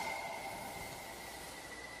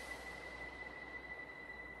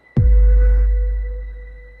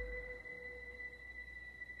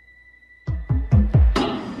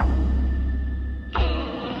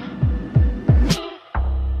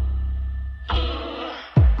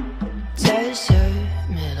desert,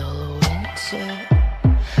 middle of winter.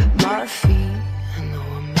 My feet, I know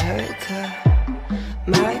America.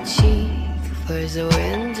 My cheek, where's the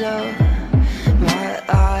window? My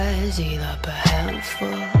eyes eat up a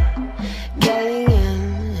handful. Getting in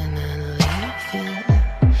and then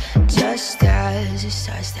leaving, just as it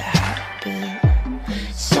starts to happen.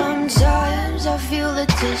 Sometimes I feel the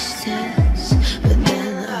distance, but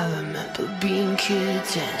then I remember being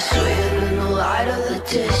kids and swaying in the light of the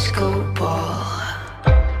disco ball.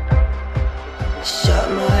 Shut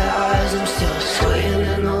my eyes, I'm still swaying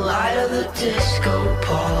in the light of the disco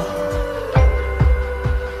ball.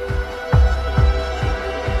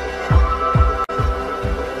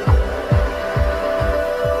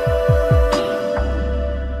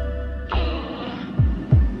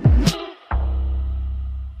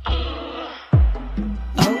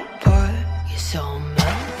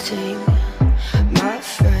 My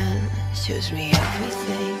friends choose me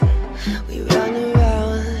everything. We run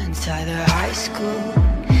around inside the high school.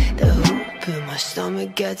 The hoop in my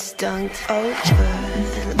stomach gets dunked over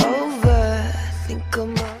and over. Think of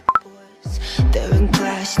my boys, they're in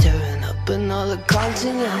class, tearing up another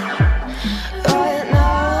continent. Right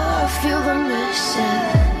now I feel the missing,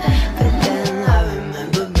 but then I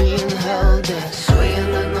remember being held and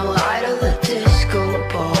swaying in the light of the disco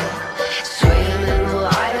ball.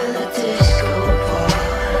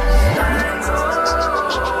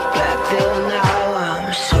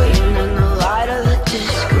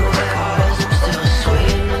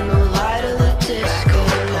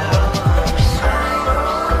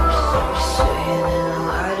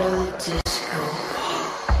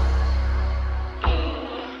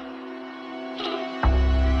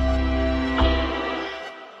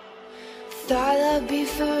 Thought I'd be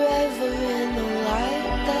forever in the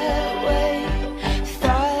light that way.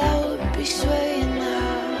 Thought I would be swaying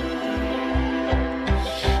now.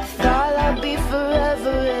 Thought I'd be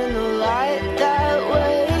forever in the light that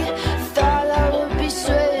way. Thought I would be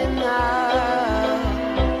swaying now.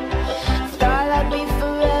 Thought I'd be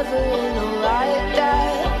forever in the light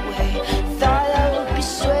that way. Thought I would be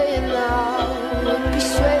swaying now. Would be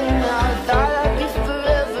swaying now. Thought I'd be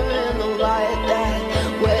forever in the light that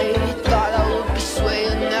way. Thought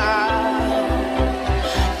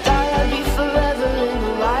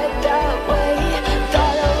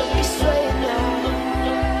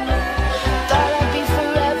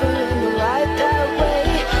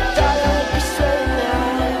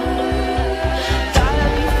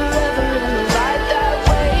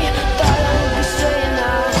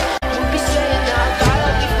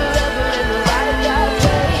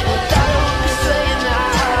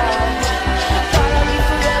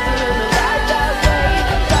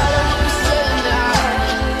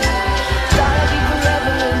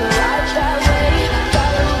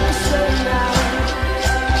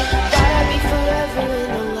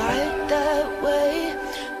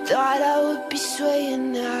I would be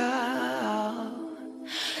swaying now.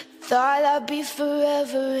 Thought I'd be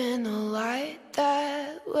forever in the light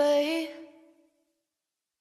that way.